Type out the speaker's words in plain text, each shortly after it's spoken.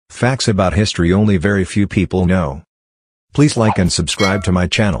Facts about history only very few people know. Please like and subscribe to my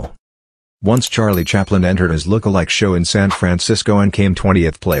channel. Once Charlie Chaplin entered his look-alike show in San Francisco and came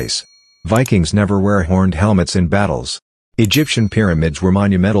 20th place. Vikings never wear horned helmets in battles. Egyptian pyramids were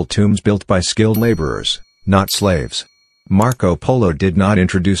monumental tombs built by skilled laborers, not slaves. Marco Polo did not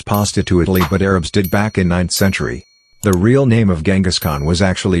introduce pasta to Italy, but Arabs did back in 9th century. The real name of Genghis Khan was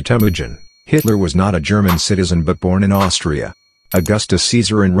actually Temujin. Hitler was not a German citizen but born in Austria. Augustus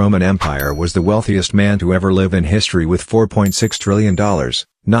Caesar in Roman Empire was the wealthiest man to ever live in history with $4.6 trillion,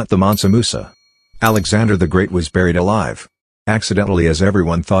 not the Mansa Musa. Alexander the Great was buried alive. Accidentally, as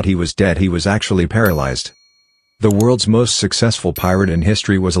everyone thought he was dead, he was actually paralyzed. The world's most successful pirate in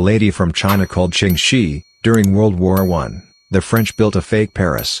history was a lady from China called Qing Shi. During World War I, the French built a fake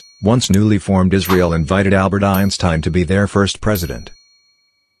Paris. Once newly formed Israel invited Albert Einstein to be their first president.